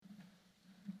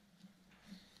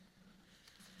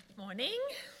Morning.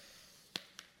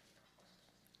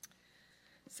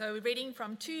 So we're reading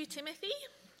from 2 Timothy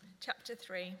chapter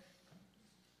 3.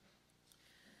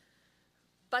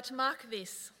 But mark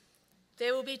this,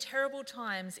 there will be terrible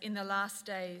times in the last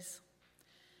days.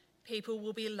 People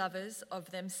will be lovers of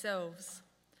themselves,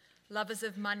 lovers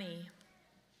of money,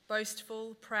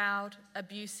 boastful, proud,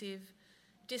 abusive,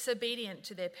 disobedient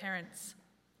to their parents,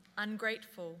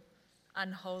 ungrateful,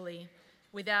 unholy,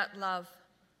 without love,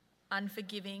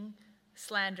 unforgiving,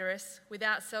 slanderous,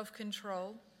 without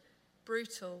self-control,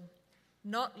 brutal,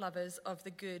 not lovers of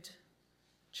the good,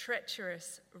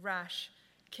 treacherous, rash,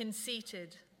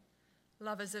 conceited,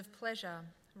 lovers of pleasure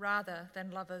rather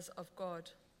than lovers of God,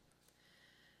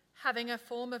 having a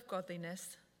form of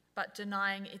godliness but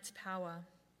denying its power.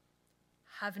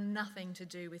 Have nothing to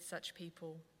do with such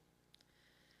people.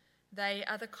 They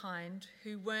are the kind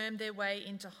who worm their way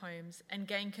into homes and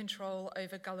gain control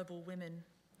over gullible women,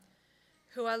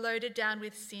 who are loaded down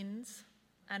with sins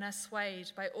and are swayed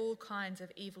by all kinds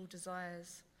of evil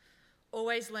desires,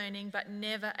 always learning but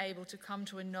never able to come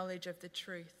to a knowledge of the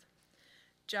truth.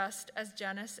 Just as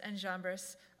Jannes and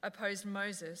Jambres opposed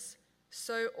Moses,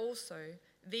 so also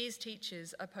these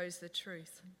teachers oppose the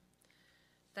truth.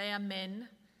 They are men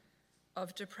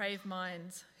of depraved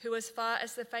minds who, as far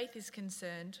as the faith is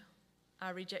concerned,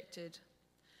 are rejected.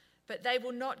 But they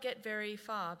will not get very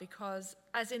far because,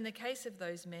 as in the case of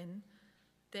those men,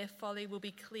 their folly will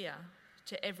be clear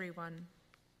to everyone.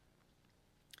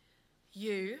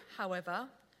 You, however,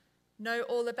 know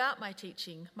all about my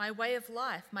teaching, my way of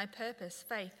life, my purpose,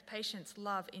 faith, patience,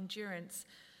 love, endurance,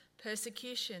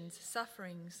 persecutions,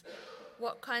 sufferings,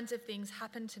 what kinds of things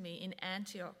happened to me in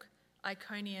Antioch,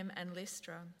 Iconium, and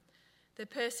Lystra, the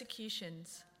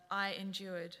persecutions I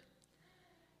endured.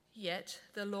 Yet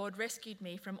the Lord rescued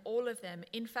me from all of them.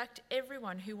 In fact,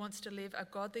 everyone who wants to live a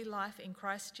godly life in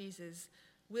Christ Jesus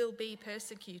will be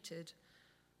persecuted,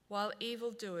 while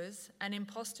evildoers and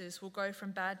impostors will go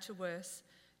from bad to worse,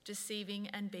 deceiving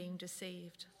and being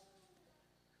deceived.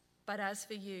 But as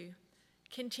for you,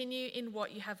 continue in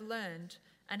what you have learned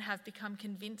and have become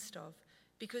convinced of,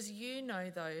 because you know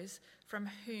those from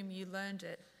whom you learned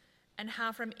it, and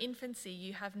how from infancy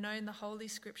you have known the Holy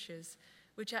Scriptures,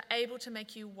 which are able to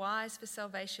make you wise for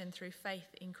salvation through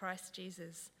faith in Christ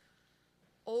Jesus.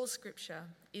 All Scripture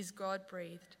is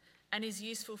God-breathed and is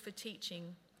useful for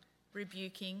teaching,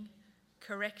 rebuking,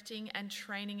 correcting, and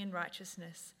training in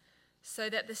righteousness, so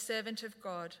that the servant of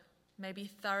God may be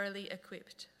thoroughly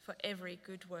equipped for every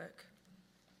good work.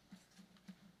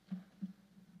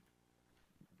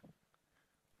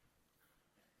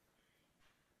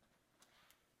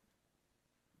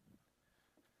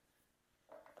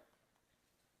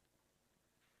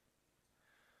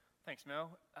 Thanks, Mel,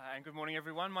 and good morning,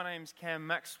 everyone. My name's Cam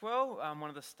Maxwell. I'm one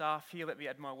of the staff here. Let me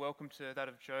add my welcome to that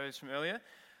of Joe's from earlier.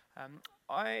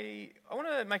 I want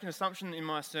to make an assumption in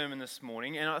my sermon this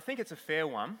morning, and I think it's a fair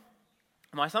one.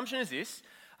 My assumption is this: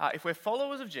 if we're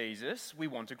followers of Jesus, we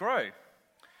want to grow.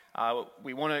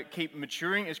 We want to keep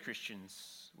maturing as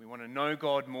Christians. We want to know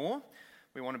God more.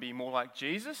 We want to be more like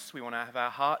Jesus. We want to have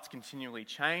our hearts continually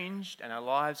changed and our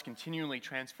lives continually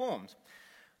transformed.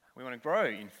 We want to grow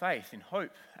in faith, in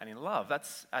hope, and in love.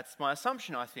 That's my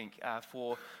assumption, I think,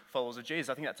 for followers of Jesus.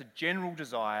 I think that's a general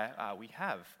desire we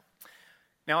have.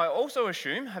 Now, I also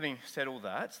assume, having said all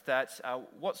that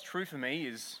what's true for me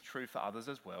is true for others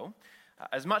as well.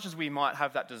 As much as we might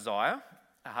have that desire,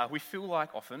 we feel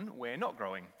like often we're not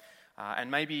growing,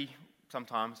 and maybe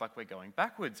sometimes like we're going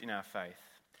backwards in our faith.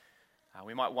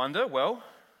 We might wonder, well,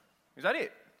 is that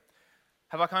it?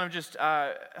 Have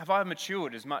I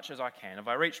matured as much as I can? Have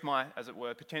I reached my, as it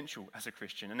were, potential as a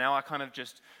Christian? And now I kind of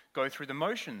just go through the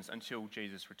motions until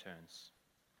Jesus returns.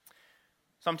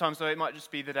 Sometimes, though, it might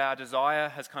just be that our desire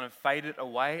has kind of faded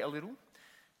away a little.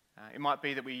 It might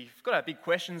be that we've got our big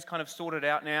questions kind of sorted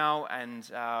out now, and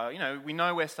we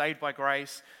know we're saved by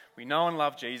grace, we know and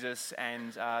love Jesus,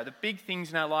 and the big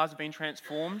things in our lives have been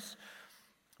transformed.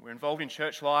 We're involved in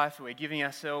church life, we're giving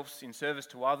ourselves in service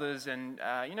to others, and,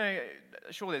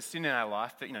 sure there's sin in our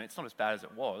life, but, it's not as bad as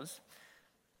it was.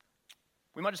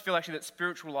 We might just feel actually that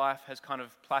spiritual life has kind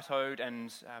of plateaued,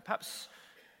 and perhaps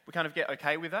we kind of get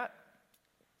okay with that.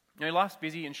 Life's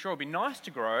busy, and sure, it'd be nice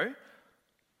to grow.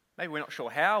 Maybe we're not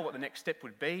sure how, what the next step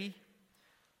would be.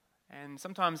 And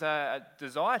sometimes our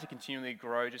desire to continually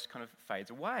grow just kind of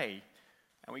fades away,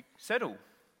 and we settle.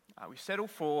 We settle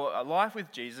for a life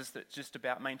with Jesus that's just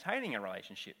about maintaining a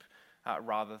relationship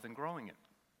rather than growing it.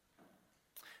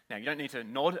 Now, you don't need to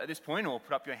nod at this point or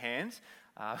put up your hands,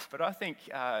 but I think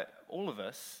all of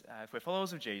us, if we're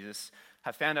followers of Jesus,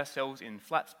 have found ourselves in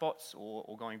flat spots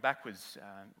or going backwards,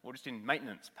 or just in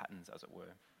maintenance patterns, as it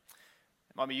were.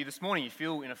 It might be you this morning, you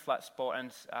feel in a flat spot,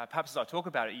 and perhaps as I talk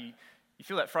about it, you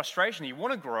feel that frustration. You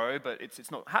want to grow, but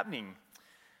it's not happening.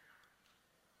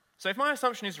 So if my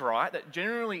assumption is right, that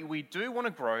generally we do want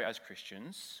to grow as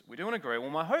Christians, we do want to grow, well,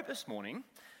 my hope this morning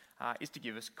is to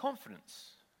give us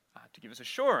confidence, to give us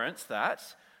assurance that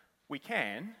we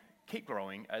can keep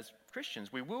growing as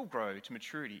Christians. We will grow to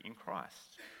maturity in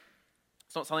Christ.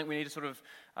 It's not something we need to sort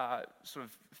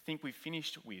of think we've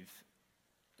finished with.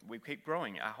 We keep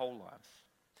growing our whole lives.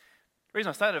 The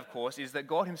reason I say that, of course, is that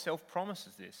God himself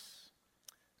promises this.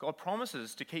 God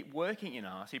promises to keep working in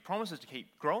us. He promises to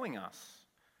keep growing us.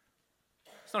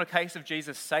 It's not a case of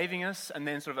Jesus saving us and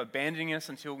then sort of abandoning us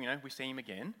until, we see him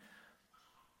again.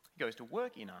 He goes to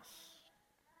work in us.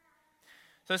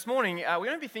 So this morning, we're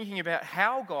going to be thinking about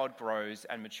how God grows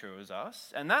and matures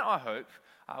us, and that, I hope,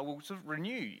 will sort of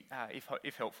renew,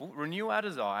 if helpful, renew our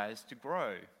desires to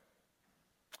grow.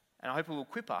 And I hope it will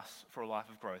equip us for a life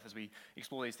of growth as we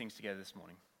explore these things together this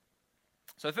morning.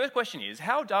 So the first question is,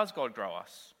 how does God grow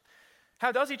us?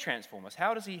 How does he transform us?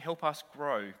 How does he help us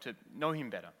grow to know him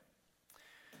better?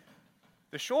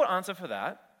 The short answer for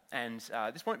that, and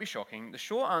this won't be shocking, the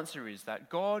short answer is that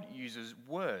God uses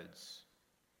words.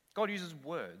 God uses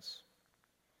words.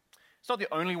 It's not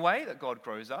the only way that God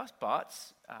grows us, but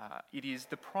it is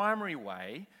the primary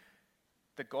way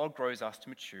that God grows us to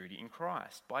maturity in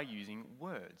Christ, by using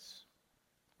words.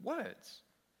 Words.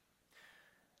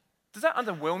 Does that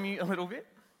underwhelm you a little bit?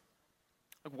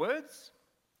 Like, words?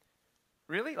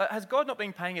 Really? Has God not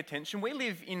been paying attention? We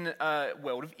live in a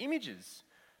world of images.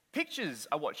 Pictures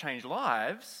are what change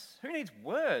lives. Who needs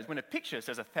words when a picture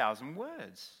says 1,000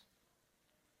 words?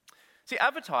 See,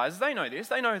 advertisers, they know this.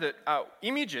 They know that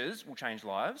images will change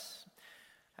lives.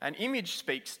 An image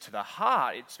speaks to the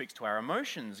heart. It speaks to our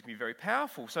emotions. It can be very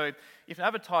powerful. So if an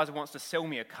advertiser wants to sell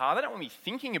me a car, they don't want me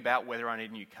thinking about whether I need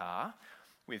a new car.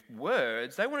 With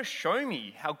words, they want to show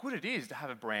me how good it is to have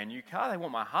a brand new car. They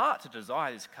want my heart to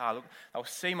desire this car. Look, I'll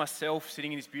see myself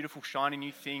sitting in this beautiful, shiny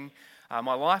new thing.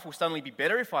 My life will suddenly be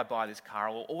better if I buy this car.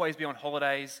 I will always be on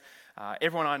holidays.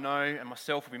 Everyone I know and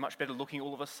myself will be much better looking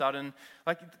all of a sudden.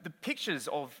 Like, the pictures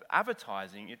of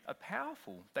advertising are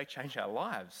powerful. They change our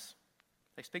lives.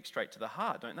 They speak straight to the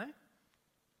heart, don't they?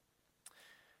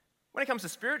 When it comes to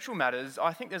spiritual matters,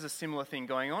 I think there's a similar thing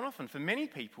going on often. For many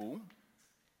people,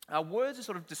 words are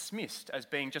sort of dismissed as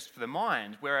being just for the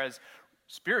mind, whereas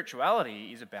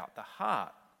spirituality is about the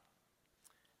heart.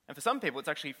 And for some people, it's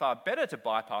actually far better to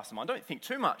bypass the mind. Don't think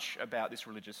too much about this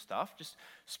religious stuff. Just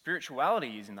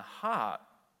spirituality is in the heart.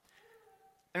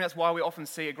 And that's why we often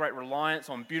see a great reliance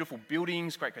on beautiful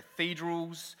buildings, great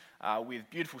cathedrals, with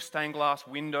beautiful stained glass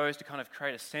windows to kind of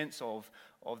create a sense of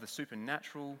the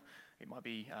supernatural. It might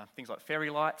be things like fairy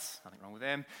lights, nothing wrong with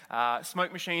them,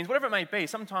 smoke machines, whatever it may be.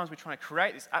 Sometimes we're trying to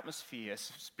create this atmosphere,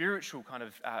 spiritual kind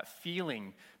of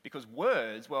feeling, because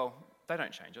words, well, they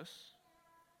don't change us.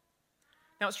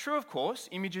 Now, it's true, of course,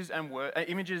 images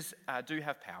do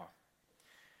have power.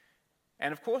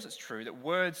 And of course, it's true that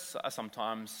words are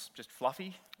sometimes just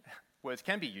fluffy. Words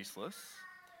can be useless.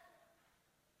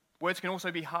 Words can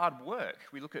also be hard work.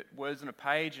 We look at words on a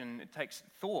page and it takes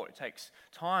thought, it takes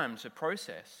time to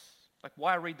process. Like,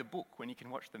 why read the book when you can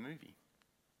watch the movie?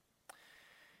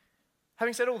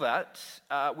 Having said all that,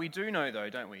 we do know,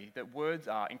 though, don't we, that words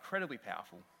are incredibly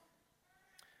powerful.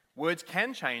 Words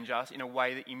can change us in a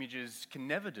way that images can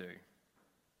never do.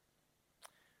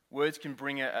 Words can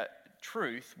bring a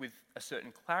truth with a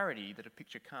certain clarity that a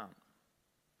picture can't.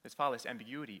 There's far less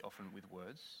ambiguity often with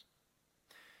words.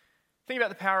 Think about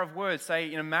the power of words.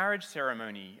 Say, in a marriage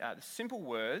ceremony, the simple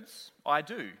words, "I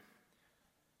do,"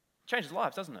 changes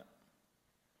lives, doesn't it?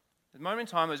 The moment in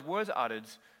time those words are uttered,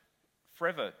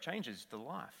 forever changes the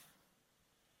life.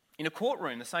 In a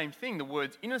courtroom, the same thing. The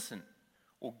words "innocent"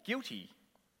 or "guilty,"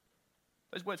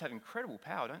 those words have incredible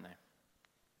power, don't they?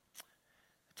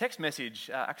 A text message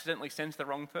accidentally sends the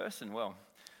wrong person. Well,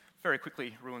 very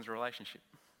quickly ruins a relationship.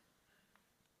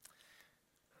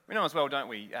 We know as well, don't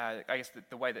we, I guess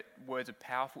the way that words are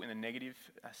powerful in the negative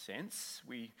sense.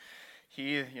 We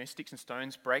hear, sticks and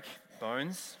stones break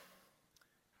bones.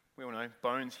 We all know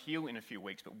bones heal in a few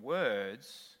weeks, but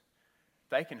words,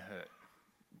 they can hurt.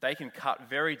 They can cut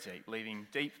very deep, leaving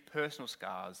deep personal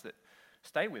scars that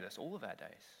stay with us all of our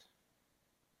days.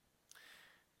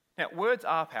 Now, words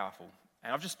are powerful,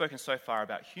 and I've just spoken so far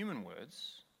about human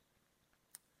words.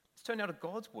 Let's turn now to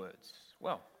God's words.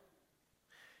 Well,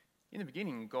 in the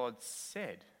beginning, God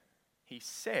said, He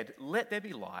said, "Let there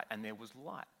be light," and there was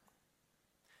light.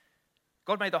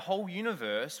 God made the whole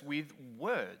universe with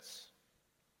words.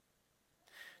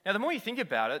 Now, the more you think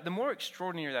about it, the more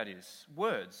extraordinary that is.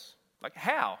 Words. Like,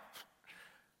 how?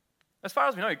 As far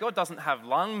as we know, God doesn't have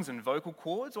lungs and vocal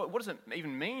cords. What does it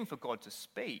even mean for God to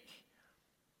speak?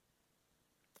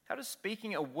 How does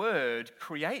speaking a word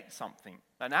create something?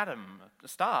 An atom, a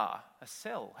star, a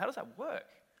cell? How does that work?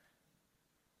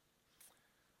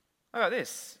 How about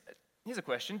this? Here's a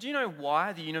question. Do you know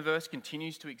why the universe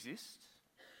continues to exist?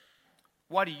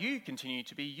 Why do you continue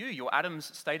to be you? Your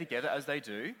atoms stay together as they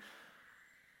do.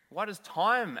 Why does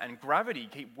time and gravity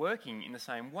keep working in the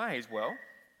same way as well?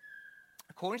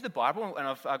 According to the Bible, and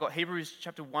I've got Hebrews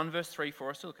chapter 1 verse 3 for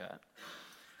us to look at.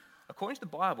 According to the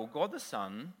Bible, God the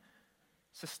Son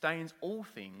sustains all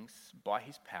things by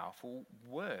his powerful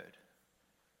word.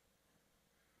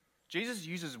 Jesus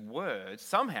uses words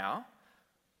somehow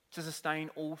to sustain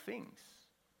all things.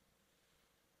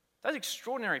 That's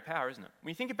extraordinary power, isn't it?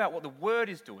 When you think about what the word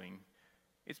is doing,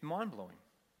 it's mind-blowing.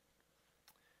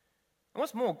 And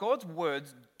what's more, God's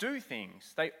words do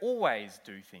things. They always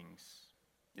do things.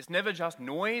 It's never just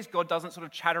noise. God doesn't sort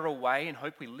of chatter away and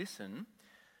hope we listen.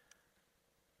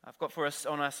 I've got for us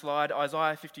on our slide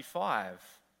Isaiah 55.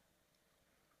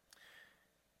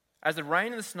 As the rain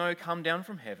and the snow come down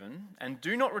from heaven and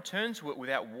do not return to it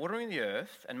without watering the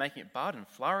earth and making it bud and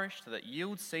flourish so that it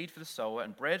yields seed for the sower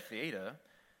and bread for the eater,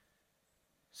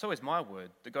 so is my word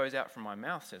that goes out from my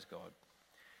mouth, says God.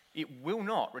 It will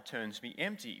not return to me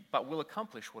empty, but will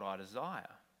accomplish what I desire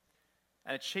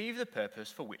and achieve the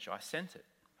purpose for which I sent it.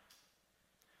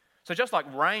 So just like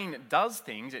rain does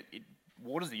things, it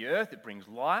waters the earth, it brings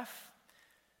life,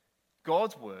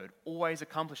 God's word always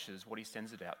accomplishes what he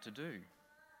sends it out to do.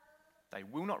 They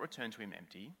will not return to him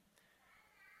empty.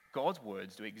 God's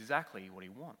words do exactly what he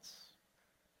wants.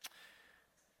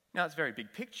 Now, it's a very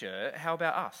big picture. How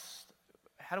about us?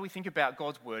 How do we think about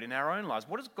God's word in our own lives?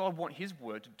 What does God want his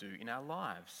word to do in our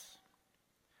lives?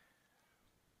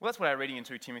 Well, that's what our reading in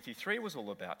 2 Timothy 3 was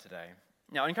all about today.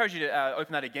 Now, I encourage you to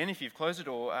open that again if you've closed it,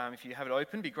 or if you have it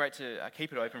open. It'd be great to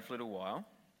keep it open for a little while.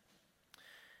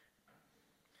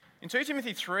 In 2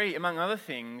 Timothy 3, among other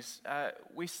things,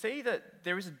 we see that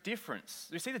there is a difference.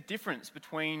 We see the difference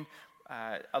between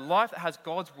a life that has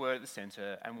God's word at the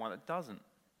centre and one that doesn't.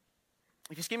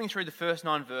 If you're skimming through the first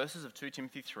 9 verses of 2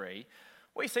 Timothy 3,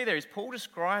 what you see there is Paul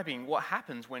describing what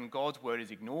happens when God's word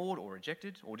is ignored or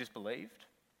rejected or disbelieved.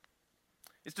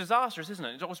 It's disastrous, isn't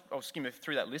it? I'll skim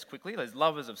through that list quickly. There's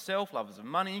lovers of self, lovers of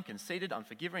money, conceited,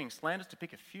 unforgiving, slanderous, to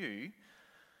pick a few.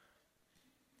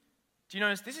 Do you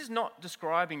notice this is not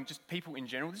describing just people in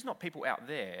general? This is not people out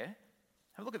there.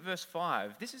 Have a look at verse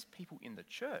 5. This is people in the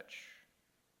church.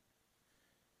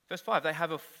 Verse 5, they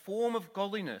have a form of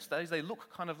godliness. That is, they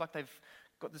look kind of like they've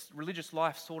got this religious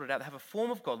life sorted out. They have a form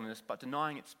of godliness but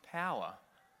denying its power.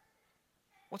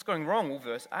 What's going wrong? Well,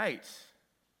 verse 8.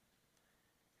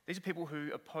 These are people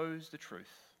who oppose the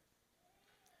truth.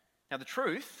 Now, the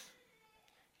truth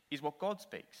is what God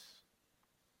speaks.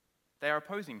 They are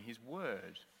opposing his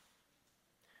word.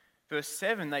 Verse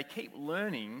 7, they keep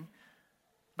learning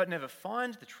but never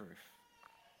find the truth.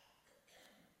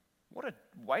 What a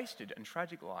wasted and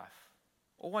tragic life.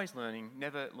 Always learning,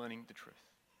 never learning the truth.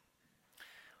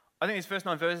 I think these first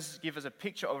 9 verses give us a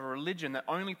picture of a religion that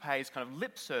only pays kind of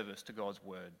lip service to God's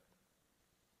word.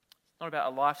 It's not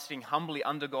about a life sitting humbly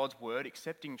under God's word,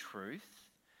 accepting truth.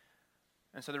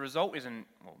 And so the result isn't,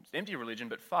 it's empty religion,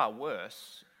 but far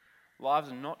worse.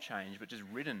 Lives are not changed, but just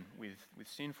ridden with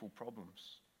sinful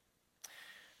problems.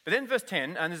 But then verse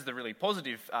 10, and this is the really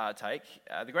positive take,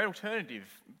 the great alternative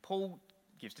Paul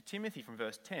gives to Timothy from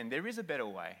verse 10, there is a better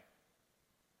way.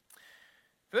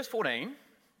 Verse 14,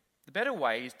 the better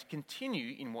way is to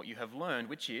continue in what you have learned,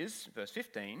 which is, verse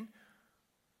 15,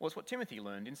 was what Timothy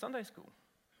learned in Sunday school.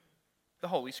 The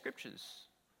Holy Scriptures.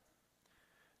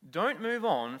 Don't move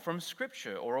on from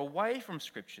Scripture or away from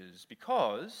Scriptures,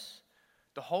 because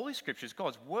the Holy Scriptures,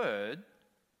 God's Word,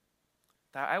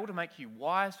 they are able to make you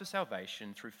wise for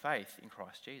salvation through faith in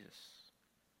Christ Jesus.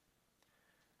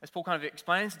 As Paul kind of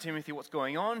explains to Timothy what's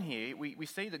going on here, we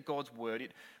see that God's Word,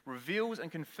 it reveals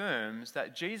and confirms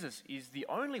that Jesus is the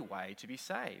only way to be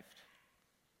saved.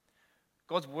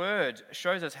 God's Word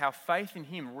shows us how faith in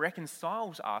him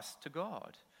reconciles us to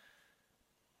God.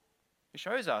 It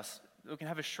shows us that we can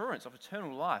have assurance of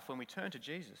eternal life when we turn to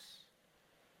Jesus.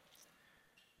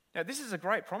 Now, this is a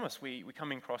great promise we're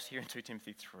coming across here in 2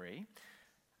 Timothy 3.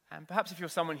 And perhaps if you're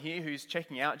someone here who's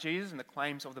checking out Jesus and the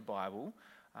claims of the Bible,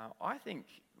 I think,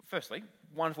 firstly,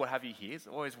 wonderful to have you here. It's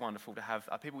always wonderful to have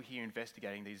people here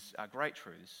investigating these great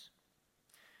truths.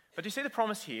 But do you see the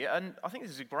promise here? And I think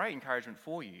this is a great encouragement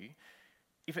for you.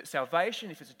 If it's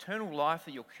salvation, if it's eternal life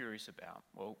that you're curious about,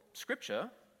 well, Scripture,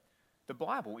 the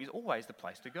Bible, is always the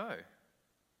place to go.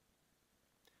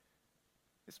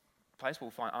 This place where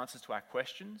we'll find answers to our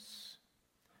questions.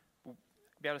 We'll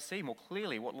be able to see more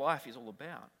clearly what life is all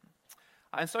about.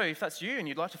 And so if that's you and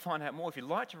you'd like to find out more, if you'd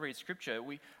like to read Scripture,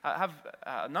 we have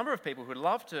a number of people who would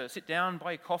love to sit down,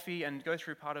 buy a coffee and go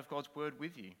through part of God's Word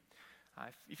with you.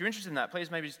 If you're interested in that,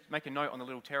 please maybe just make a note on the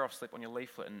little tear-off slip on your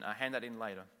leaflet and hand that in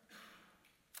later.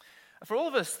 For all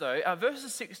of us, though,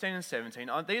 verses 16 and 17,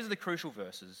 these are the crucial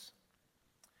verses.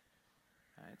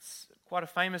 It's quite a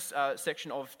famous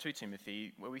section of 2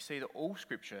 Timothy where we see that all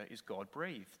Scripture is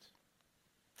God-breathed.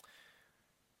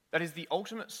 That is, the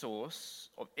ultimate source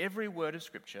of every word of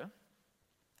Scripture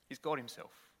is God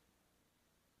himself.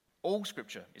 All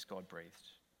Scripture is God-breathed.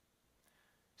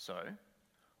 So,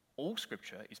 all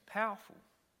Scripture is powerful.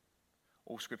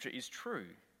 All Scripture is true.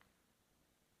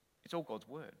 It's all God's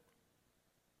word.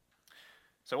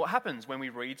 So what happens when we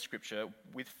read Scripture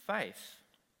with faith?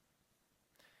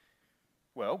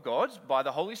 Well, God, by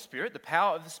the Holy Spirit, the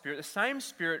power of the Spirit, the same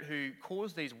Spirit who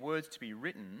caused these words to be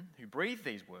written, who breathed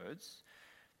these words,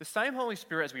 the same Holy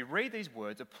Spirit, as we read these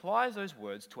words, applies those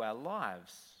words to our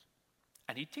lives.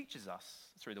 And he teaches us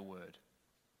through the word.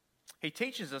 He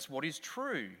teaches us what is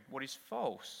true, what is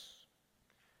false.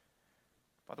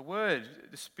 By the word,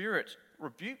 the Spirit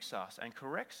rebukes us and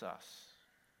corrects us.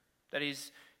 That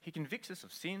is, he convicts us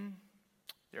of sin.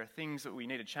 There are things that we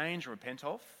need to change or repent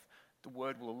of. The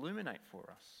word will illuminate for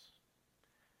us.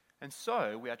 And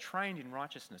so we are trained in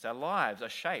righteousness. Our lives are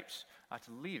shaped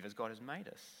to live as God has made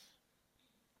us.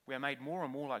 We are made more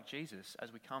and more like Jesus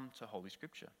as we come to Holy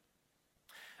Scripture.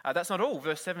 That's not all.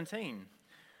 Verse 17.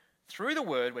 Through the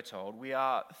word, we're told, we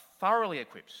are thoroughly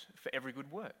equipped for every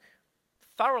good work.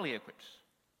 Thoroughly equipped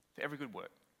for every good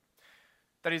work.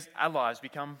 That is, our lives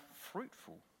become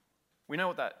fruitful. We know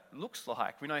what that looks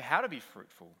like. We know how to be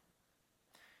fruitful.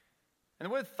 And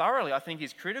the word thoroughly, I think,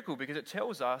 is critical because it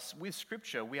tells us with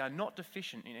Scripture we are not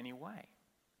deficient in any way.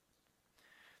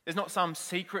 There's not some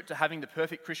secret to having the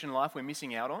perfect Christian life we're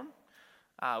missing out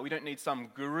on. We don't need some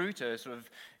guru to sort of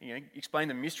explain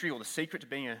the mystery or the secret to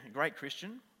being a great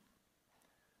Christian.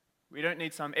 We don't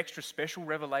need some extra special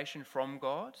revelation from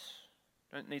God.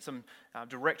 Don't need some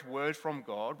direct word from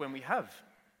God when we have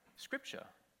Scripture.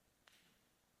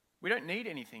 We don't need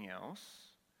anything else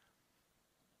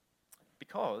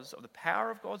because of the power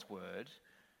of God's word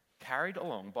carried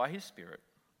along by his Spirit.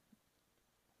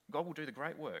 God will do the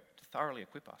great work to thoroughly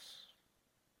equip us.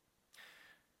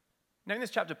 Now in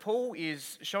this chapter, Paul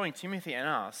is showing Timothy and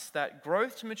us that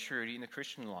growth to maturity in the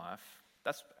Christian life,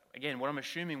 that's again what I'm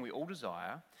assuming we all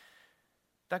desire,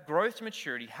 that growth to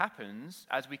maturity happens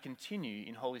as we continue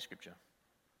in Holy Scripture.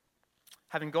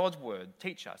 Having God's word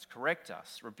teach us, correct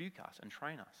us, rebuke us, and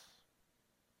train us.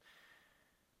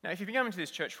 Now, if you've been coming to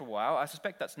this church for a while, I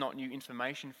suspect that's not new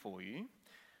information for you.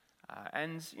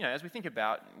 And as we think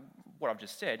about what I've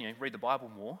just said, read the Bible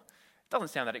more, it doesn't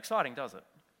sound that exciting, does it?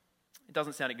 It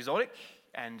doesn't sound exotic,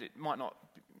 and it might not,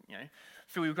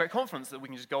 fill you with great confidence that we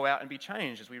can just go out and be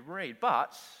changed as we read.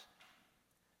 But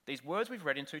these words we've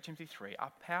read in 2 Timothy 3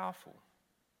 are powerful.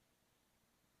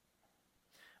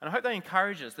 And I hope they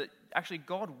encourage us that actually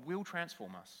God will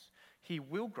transform us. He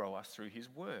will grow us through his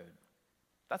word.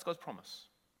 That's God's promise.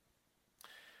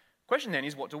 Question then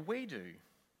is, what do we do?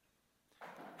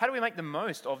 How do we make the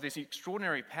most of this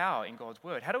extraordinary power in God's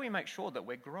word? How do we make sure that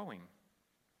we're growing?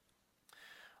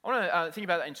 I want to think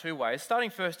about that in two ways. Starting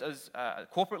first as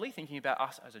corporately, thinking about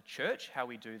us as a church, how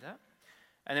we do that.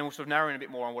 And then we'll sort of narrow in a bit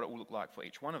more on what it will look like for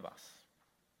each one of us.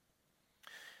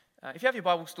 If you have your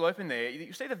Bible still open there,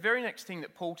 you'll see the very next thing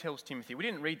that Paul tells Timothy. We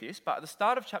didn't read this, but at the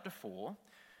start of chapter 4,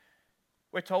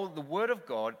 we're told that the word of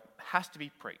God has to be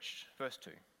preached. Verse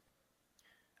 2.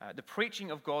 The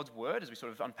preaching of God's word, as we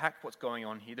sort of unpack what's going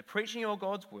on here, the preaching of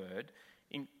God's word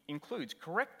includes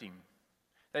correcting,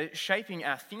 shaping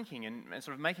our thinking and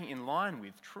sort of making in line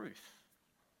with truth.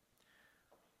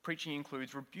 Preaching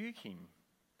includes rebuking,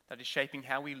 that is shaping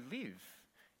how we live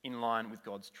in line with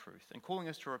God's truth and calling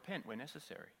us to repent where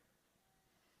necessary.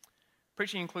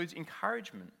 Preaching includes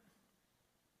encouragement.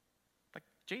 Like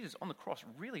Jesus on the cross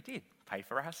really did pay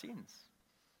for our sins.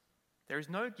 There is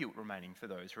no guilt remaining for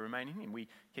those who remain in him. We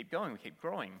keep going, we keep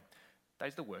growing. That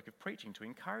is the work of preaching, to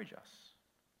encourage us.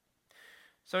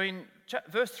 So in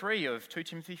verse 3 of 2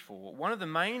 Timothy 4, one of the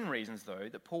main reasons, though,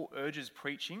 that Paul urges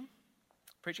preaching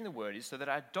the word is so that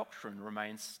our doctrine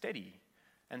remains steady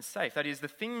and safe. That is, the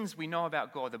things we know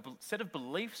about God, the set of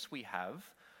beliefs we have,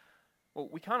 well,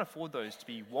 we can't afford those to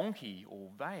be wonky or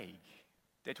vague.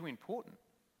 They're too important.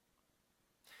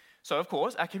 So, of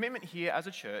course, our commitment here as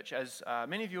a church, as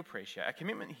many of you appreciate, our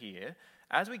commitment here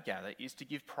as we gather is to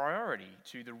give priority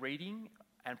to the reading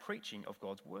and preaching of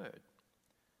God's word.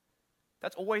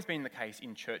 That's always been the case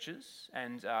in churches,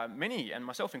 and many, and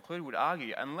myself included, would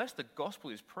argue, unless the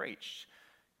gospel is preached,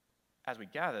 as we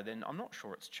gather, then I'm not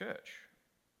sure it's church.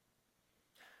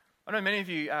 I know many of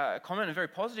you comment and are very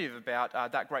positive about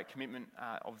that great commitment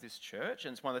of this church,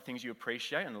 and it's one of the things you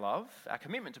appreciate and love, our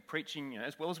commitment to preaching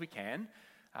as well as we can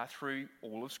through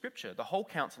all of Scripture, the whole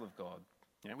counsel of God.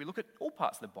 We look at all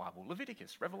parts of the Bible,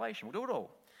 Leviticus, Revelation, we'll do it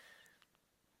all.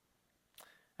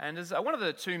 And as one of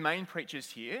the two main preachers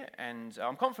here, and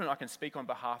I'm confident I can speak on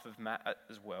behalf of Matt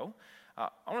as well, I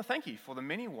want to thank you for the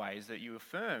many ways that you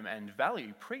affirm and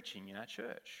value preaching in our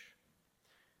church.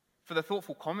 For the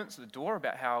thoughtful comments at the door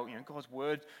about how God's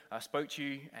word spoke to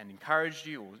you and encouraged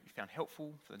you or you found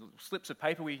helpful, for the little slips of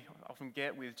paper we often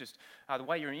get with just the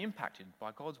way you're impacted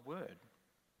by God's word.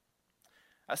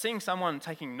 Seeing someone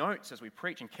taking notes as we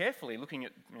preach and carefully looking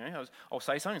at, I'll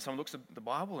say something, someone looks at the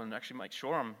Bible and actually makes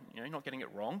sure I'm not getting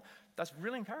it wrong, that's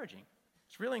really encouraging.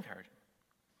 It's really encouraging.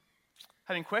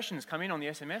 Having questions come in on the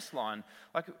SMS line,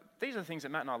 these are the things that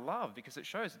Matt and I love because it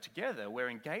shows that together we're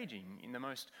engaging in the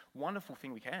most wonderful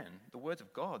thing we can, the words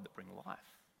of God that bring life.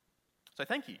 So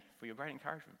thank you for your great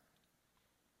encouragement.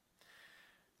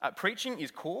 Preaching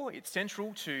is core, it's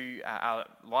central to our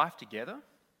life together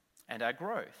and our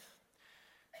growth.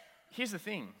 Here's the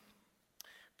thing.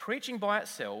 Preaching by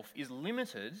itself is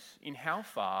limited in how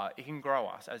far it can grow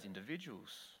us as individuals.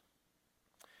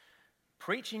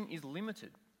 Preaching is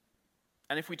limited.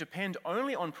 And if we depend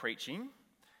only on preaching,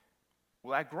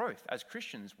 well, our growth as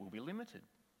Christians will be limited.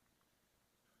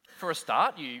 For a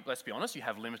start, let's be honest, you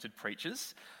have limited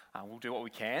preachers. We'll do what we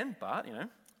can, but,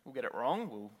 we'll get it wrong.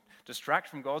 We'll distract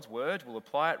from God's word. We'll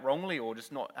apply it wrongly or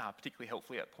just not particularly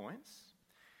helpfully at points.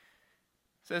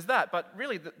 So there's that, but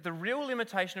really the real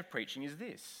limitation of preaching is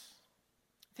this.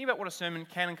 Think about what a sermon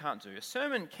can and can't do. A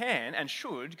sermon can and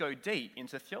should go deep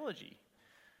into theology.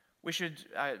 We should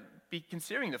be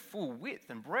considering the full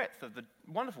width and breadth of the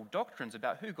wonderful doctrines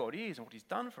about who God is and what he's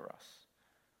done for us.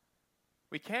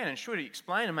 We can and should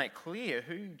explain and make clear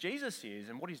who Jesus is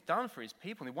and what he's done for his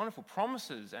people and the wonderful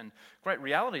promises and great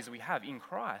realities that we have in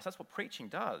Christ. That's what preaching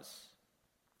does.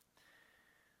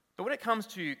 But when it comes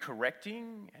to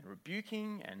correcting and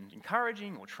rebuking and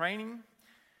encouraging or training,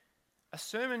 a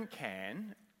sermon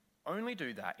can only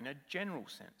do that in a general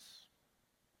sense.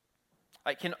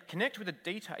 It cannot connect with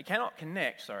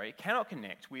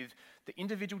the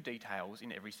individual details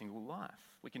in every single life.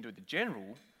 We can do the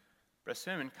general, but a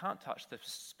sermon can't touch the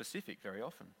specific very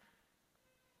often.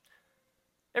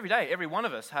 Every day, every one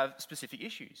of us have specific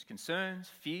issues,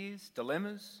 concerns, fears,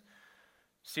 dilemmas,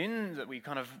 sin that we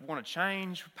kind of want to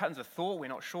change, patterns of thought we're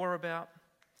not sure about.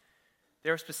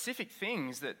 There are specific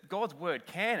things that God's word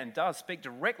can and does speak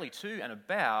directly to and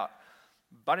about,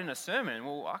 but in a sermon,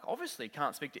 I obviously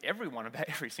can't speak to everyone about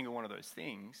every single one of those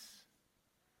things.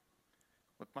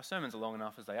 Look, my sermons are long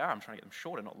enough as they are. I'm trying to get them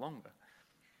shorter, not longer.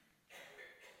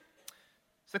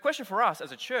 So the question for us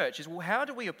as a church is, how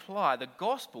do we apply the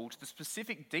gospel to the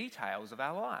specific details of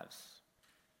our lives?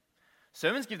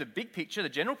 Sermons give the big picture, the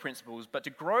general principles, but to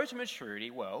grow to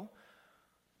maturity,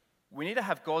 we need to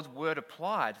have God's word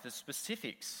applied to the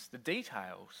specifics, the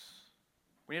details.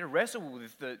 We need to wrestle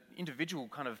with the individual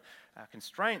kind of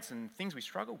constraints and things we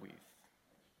struggle with.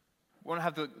 We want to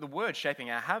have the word shaping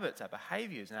our habits, our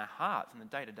behaviours, and our hearts in the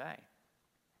day-to-day.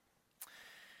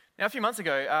 Now, a few months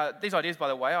ago, these ideas, by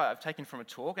the way, I've taken from a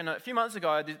talk, and a few months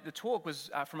ago, the talk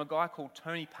was from a guy called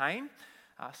Tony Payne.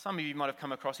 Some of you might have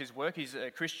come across his work. He's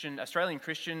a Australian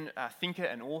Christian thinker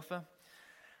and author.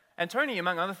 And Tony,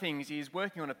 among other things, is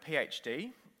working on a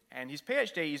PhD. And his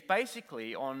PhD is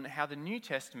basically on how the New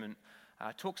Testament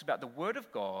talks about the Word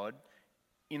of God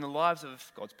in the lives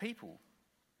of God's people.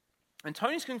 And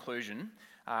Tony's conclusion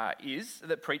is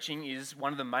that preaching is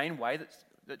one of the main ways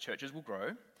that churches will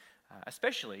grow,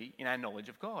 especially in our knowledge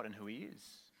of God and who he is.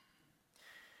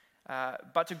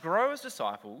 But to grow as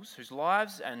disciples whose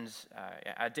lives and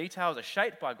our details are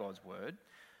shaped by God's word,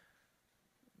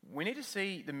 we need to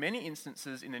see the many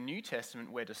instances in the New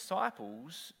Testament where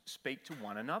disciples speak to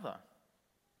one another.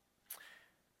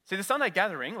 See, the Sunday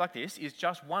gathering like this is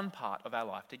just one part of our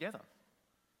life together.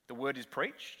 The word is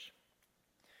preached,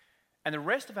 and the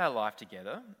rest of our life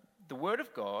together, the word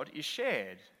of God is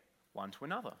shared one to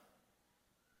another.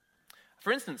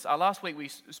 For instance, last week we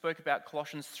spoke about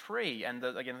Colossians 3, and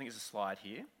again, I think there's a slide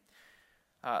here.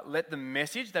 Let the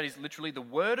message, that is literally the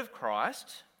word of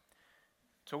Christ,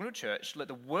 talking to church, let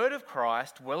the word of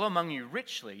Christ dwell among you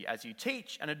richly as you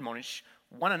teach and admonish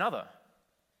one another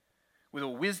with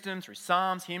all wisdom through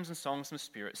psalms, hymns, and songs from the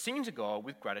Spirit, singing to God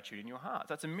with gratitude in your hearts.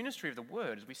 That's a ministry of the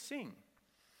word as we sing.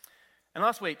 And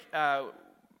last week,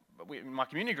 in my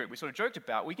community group, we sort of joked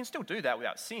about, we can still do that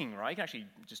without singing, right? You can actually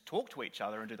just talk to each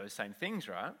other and do those same things,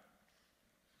 right?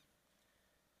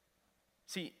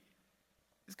 See,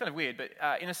 It's kind of weird, but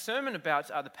in a sermon about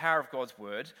the power of God's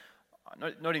word,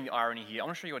 noting the irony here, I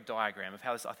want to show you a diagram of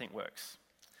how this, I think, works.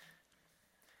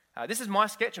 This is my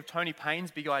sketch of Tony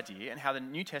Payne's big idea and how the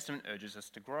New Testament urges us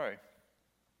to grow.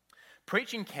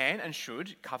 Preaching can and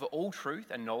should cover all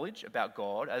truth and knowledge about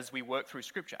God as we work through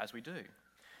Scripture, as we do.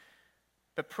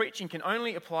 But preaching can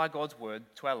only apply God's word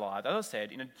to our lives, as I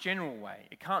said, in a general way.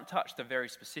 It can't touch the very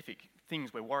specific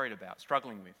things we're worried about,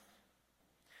 struggling with.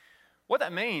 What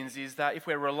that means is that if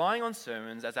we're relying on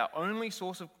sermons as our only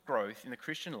source of growth in the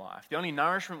Christian life, the only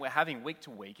nourishment we're having week to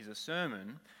week is a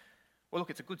sermon, well, look,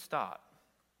 it's a good start.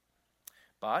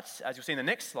 But, as you'll see in the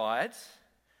next slides,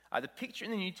 the picture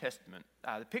in the New Testament,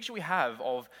 the picture we have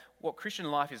of what Christian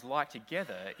life is like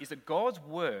together is that God's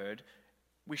word,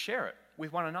 we share it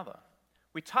with one another.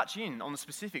 We touch in on the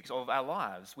specifics of our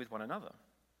lives with one another.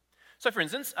 So, for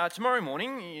instance, tomorrow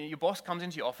morning, your boss comes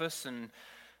into your office and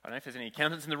I don't know if there's any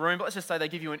accountants in the room, but let's just say they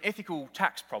give you an ethical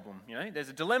tax problem. There's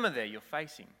a dilemma there you're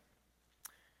facing.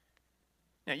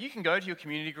 Now, you can go to your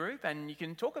community group and you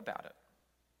can talk about it.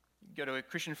 You can go to a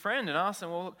Christian friend and ask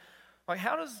them, well, like,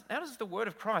 how does the word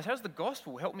of Christ, how does the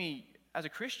gospel help me as a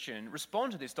Christian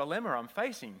respond to this dilemma I'm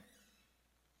facing?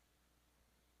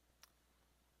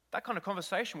 That kind of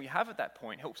conversation we have at that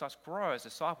point helps us grow as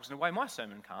disciples in a way my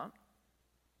sermon can't.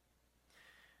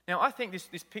 Now, I think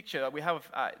this picture that we have,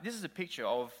 this is a picture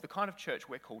of the kind of church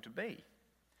we're called to be.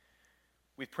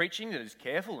 With preaching that is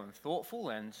careful and thoughtful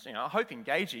and, I hope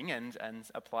engaging and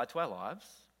applied to our lives.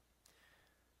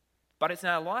 But it's in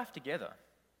our life together.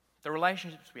 The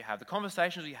relationships we have, the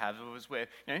conversations we have as we're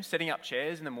setting up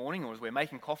chairs in the morning or as we're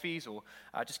making coffees or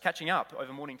just catching up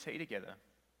over morning tea together.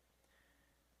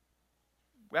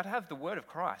 We have to have the word of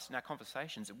Christ in our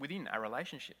conversations within our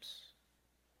relationships.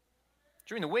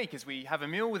 During the week, as we have a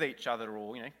meal with each other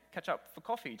or catch up for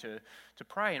coffee to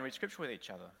pray and read scripture with each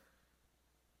other.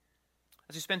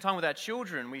 As we spend time with our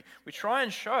children, we try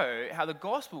and show how the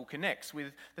gospel connects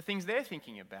with the things they're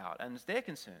thinking about and their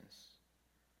concerns.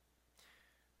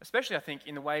 Especially, I think,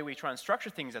 in the way we try and structure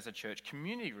things as a church,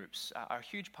 community groups are a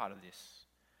huge part of this.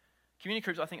 Community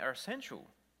groups, I think, are essential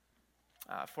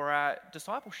for our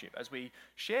discipleship as we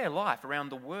share life around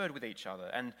the word with each other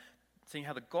and seeing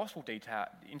how the gospel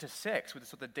intersects with the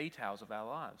sort of details of our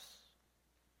lives.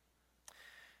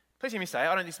 Please hear me say, I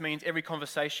don't think this means every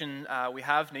conversation we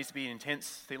have needs to be an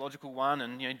intense theological one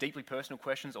and deeply personal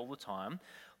questions all the time.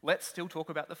 Let's still talk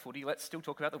about the footy. Let's still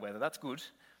talk about the weather. That's good.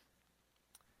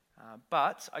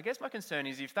 But I guess my concern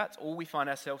is if that's all we find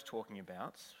ourselves talking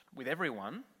about with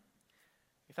everyone,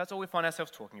 if that's all we find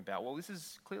ourselves talking about, well, this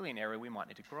is clearly an area we might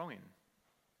need to grow in.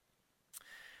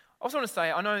 I also want to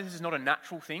say, I know this is not a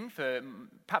natural thing for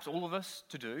perhaps all of us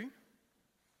to do,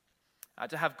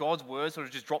 to have God's word sort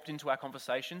of just dropped into our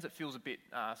conversations. It feels a bit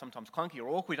sometimes clunky or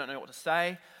awkward, we don't know what to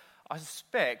say. I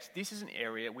suspect this is an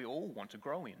area we all want to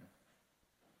grow in.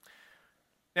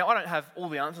 Now, I don't have all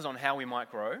the answers on how we might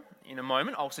grow. In a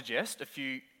moment, I'll suggest a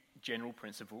few general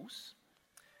principles.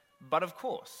 But of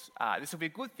course, this will be a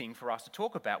good thing for us to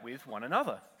talk about with one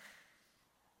another.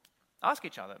 Ask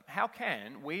each other, how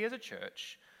can we as a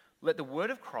church let the word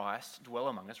of Christ dwell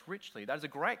among us richly? That is a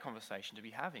great conversation to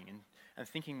be having and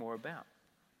thinking more about.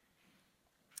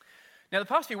 Now, the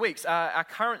past few weeks, our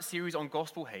current series on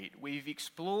Gospel Heat, we've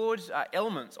explored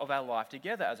elements of our life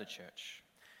together as a church.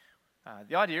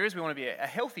 The idea is we want to be a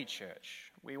healthy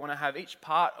church. We want to have each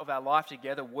part of our life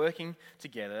together, working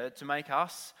together to make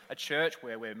us a church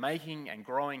where we're making and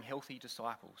growing healthy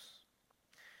disciples.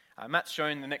 Matt's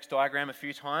shown the next diagram a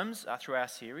few times through our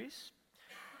series.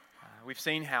 We've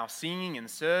seen how singing and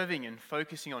serving and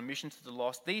focusing on mission to the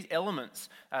lost, these elements,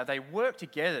 they work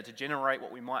together to generate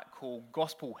what we might call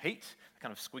gospel heat, a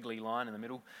kind of squiggly line in the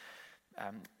middle.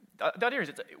 The idea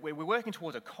is we're working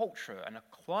towards a culture and a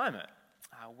climate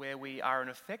where we are an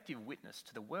effective witness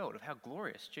to the world of how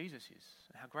glorious Jesus is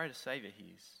and how great a Saviour he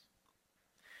is.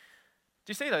 Do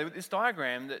you see, though, with this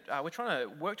diagram that we're trying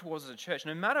to work towards as a church,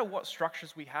 no matter what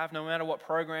structures we have, no matter what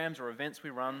programs or events we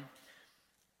run,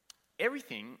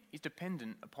 everything is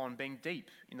dependent upon being deep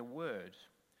in the Word,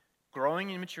 growing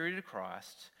in maturity to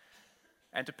Christ,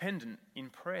 and dependent in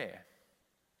prayer.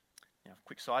 Now,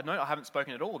 quick side note, I haven't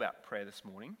spoken at all about prayer this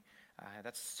morning.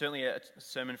 That's certainly a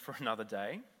sermon for another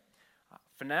day.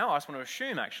 For now, I just want to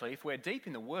assume, actually, if we're deep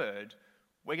in the Word,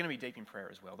 we're going to be deep in prayer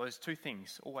as well. Those two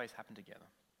things always happen together.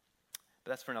 But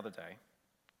that's for another day.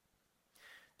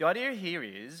 The idea here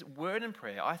is word and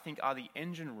prayer, I think, are the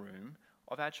engine room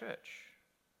of our church.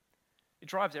 It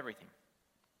drives everything.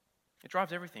 It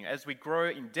drives everything. As we grow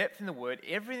in depth in the Word,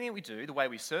 everything that we do, the way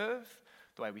we serve,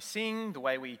 the way we sing, the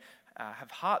way we have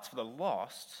hearts for the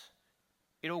lost,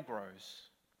 it all grows.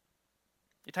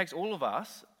 It takes all of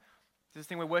us, this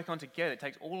thing we're working on together, it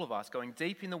takes all of us going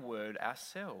deep in the Word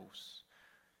ourselves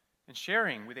and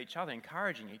sharing with each other,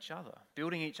 encouraging each other,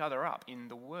 building each other up in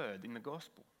the Word, in the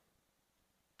gospel.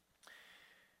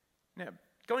 Now,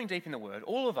 going deep in the Word,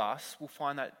 all of us will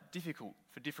find that difficult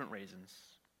for different reasons.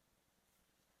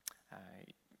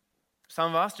 Some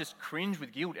of us just cringe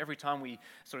with guilt every time we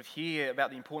sort of hear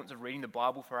about the importance of reading the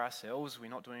Bible for ourselves. We're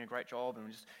not doing a great job,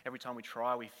 and every time we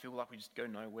try, we feel like we just go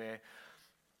nowhere.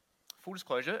 Full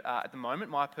disclosure, at the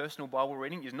moment, my personal Bible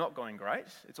reading is not going great.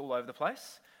 It's all over the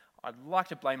place. I'd like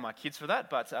to blame my kids for that,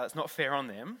 but it's not fair on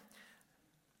them.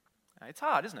 It's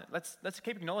hard, isn't it? Let's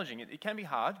keep acknowledging it. It can be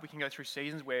hard. We can go through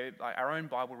seasons where our own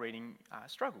Bible reading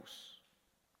struggles.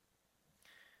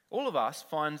 All of us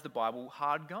finds the Bible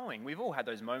hard going. We've all had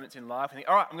those moments in life and think,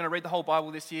 all right, I'm going to read the whole Bible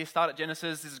this year, start at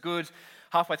Genesis, this is good,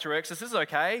 halfway through Exodus, this is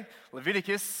okay,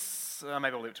 Leviticus,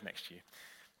 maybe I'll leave it to next year.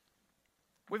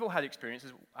 We've all had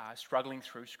experiences struggling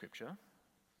through Scripture.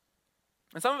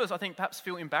 And some of us, I think, perhaps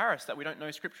feel embarrassed that we don't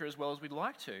know Scripture as well as we'd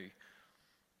like to.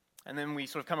 And then we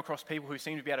sort of come across people who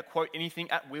seem to be able to quote anything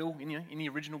at will in the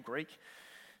original Greek.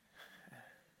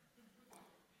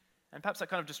 And perhaps that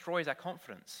kind of destroys our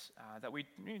confidence, that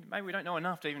maybe we don't know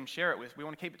enough to even share it with. We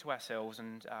want to keep it to ourselves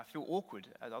and feel awkward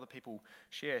as other people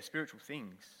share spiritual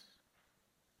things.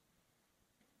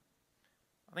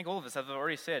 I think all of us, as I've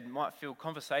already said, might feel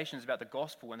conversations about the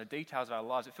gospel and the details of our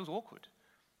lives. It feels awkward.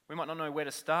 We might not know where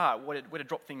to start, where to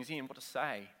drop things in, what to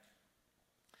say.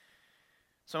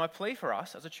 So my plea for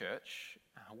us as a church,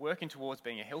 working towards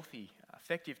being a healthy,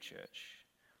 effective church,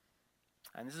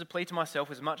 and this is a plea to myself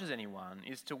as much as anyone,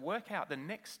 is to work out the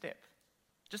next step,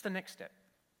 just the next step,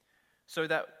 so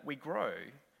that we grow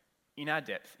in our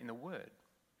depth in the Word.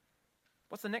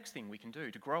 What's the next thing we can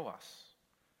do to grow us?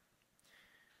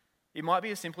 It might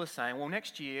be as simple as saying, well,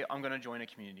 next year I'm going to join a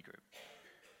community group.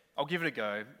 I'll give it a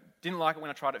go. Didn't like it when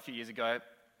I tried it a few years ago. I'm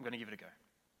going to give it a go.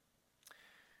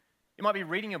 It might be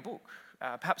reading a book,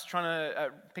 perhaps trying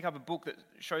to pick up a book that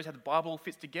shows how the Bible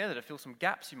fits together to fill some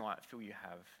gaps you might feel you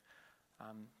have.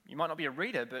 You might not be a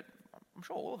reader, but I'm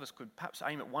sure all of us could perhaps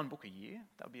aim at one book a year.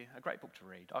 That would be a great book to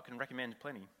read. I can recommend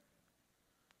plenty.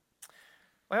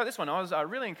 Well, this one, I was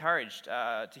really encouraged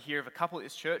to hear of a couple at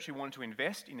this church who wanted to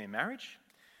invest in their marriage.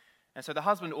 And so the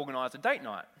husband organised a date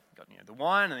night. Got the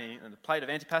wine and the plate of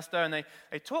antipasto, and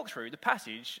they talked through the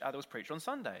passage that was preached on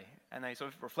Sunday. And they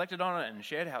sort of reflected on it and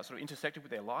shared how it sort of intersected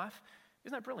with their life.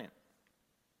 Isn't that brilliant?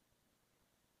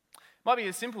 Might be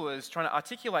as simple as trying to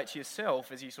articulate to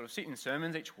yourself as you sort of sit in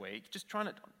sermons each week, just trying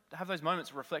to have those moments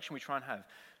of reflection we try and have.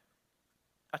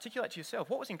 Articulate to yourself,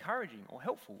 what was encouraging or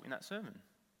helpful in that sermon?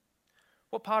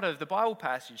 What part of the Bible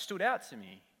passage stood out to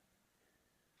me?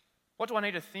 What do I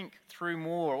need to think through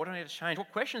more? What do I need to change?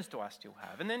 What questions do I still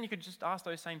have? And then you could just ask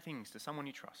those same things to someone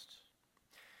you trust.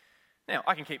 Now,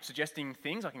 I can keep suggesting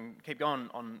things, I can keep going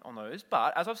on those,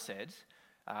 but as I've said,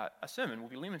 a sermon will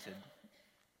be limited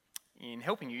in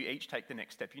helping you each take the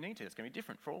next step you need to. It's going to be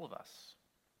different for all of us.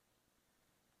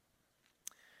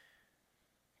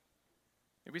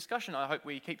 A discussion I hope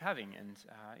we keep having, and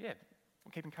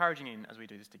we'll keep encouraging in as we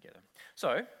do this together.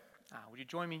 So, would you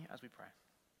join me as we pray?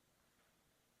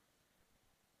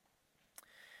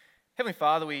 Heavenly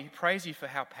Father, we praise you for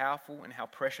how powerful and how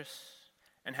precious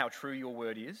and how true your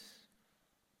word is.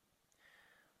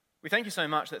 We thank you so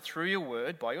much that through your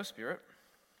word, by your Spirit,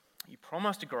 you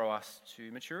promise to grow us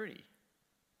to maturity.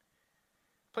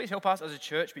 Please help us as a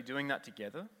church be doing that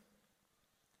together.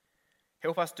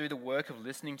 Help us do the work of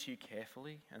listening to you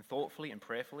carefully and thoughtfully and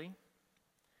prayerfully.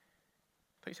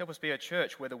 Please help us be a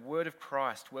church where the word of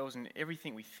Christ dwells in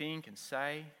everything we think and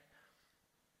say.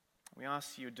 We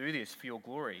ask you to do this for your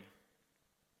glory,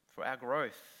 for our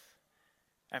growth,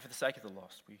 and for the sake of the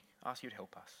lost. We ask you to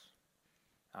help us.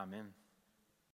 Amen.